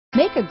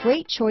Make a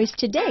great choice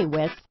today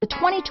with the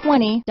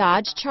 2020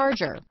 Dodge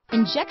Charger.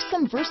 Inject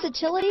some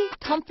versatility,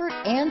 comfort,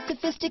 and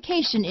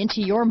sophistication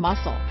into your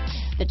muscle.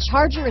 The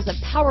Charger is a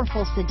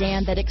powerful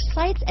sedan that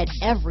excites at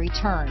every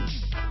turn.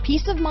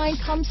 Peace of mind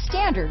comes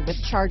standard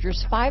with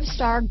Charger's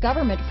 5-star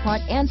government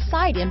front and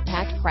side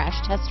impact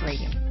crash test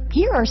rating.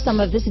 Here are some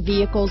of this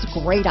vehicle's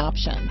great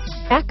options: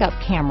 backup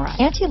camera,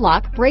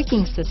 anti-lock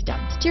braking system,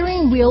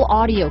 steering wheel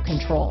audio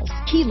controls,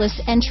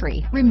 keyless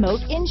entry,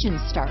 remote engine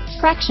start,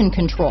 traction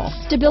control,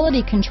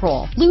 stability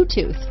control,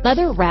 Bluetooth,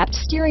 leather-wrapped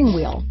steering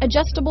wheel,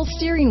 adjustable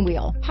steering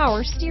wheel,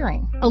 power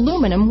steering,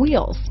 aluminum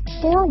wheels,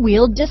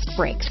 4-wheel disc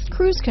brakes,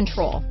 cruise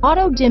control,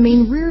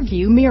 auto-dimming rear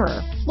view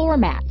mirror, floor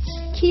mats,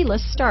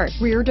 keyless start,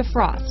 rear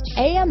defrost,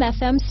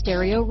 AM/FM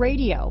stereo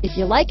radio. If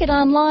you like it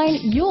online,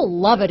 you'll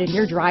love it in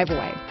your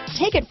driveway.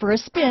 Take it for a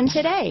spin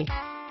today.